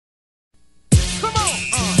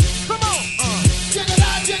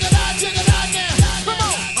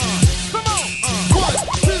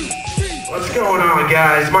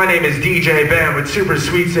Guys, my name is DJ Ben with Super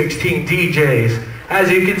Sweet 16 DJs. As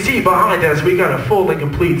you can see behind us, we got a full and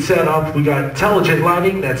complete setup. We got intelligent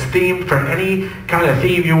lighting that's themed for any kind of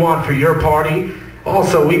theme you want for your party.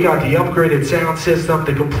 Also, we got the upgraded sound system,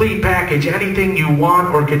 the complete package, anything you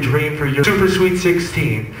want or could dream for your Super Sweet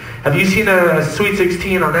 16. Have you seen a Sweet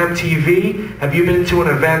 16 on MTV? Have you been to an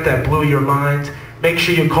event that blew your mind? Make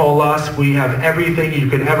sure you call us. We have everything you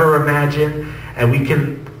could ever imagine, and we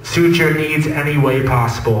can suit your needs any way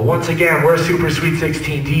possible. Once again, we're Super Sweet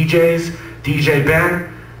 16 DJs. DJ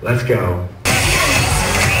Ben, let's go.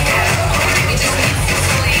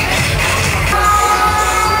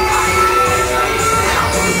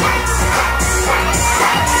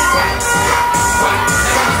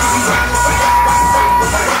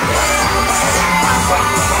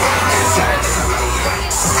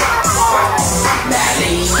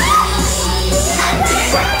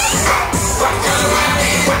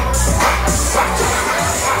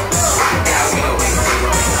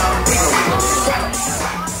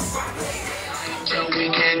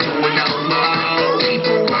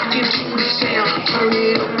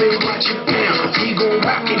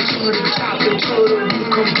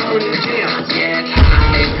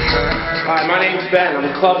 Hi, my name's Ben. I'm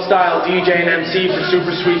a club-style DJ and MC for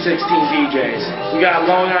Super Sweet 16 DJs. We got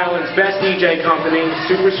Long Island's best DJ company,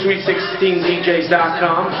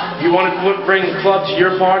 SuperSweet16DJs.com. If you want to bring the club to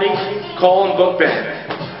your party, call and book Ben.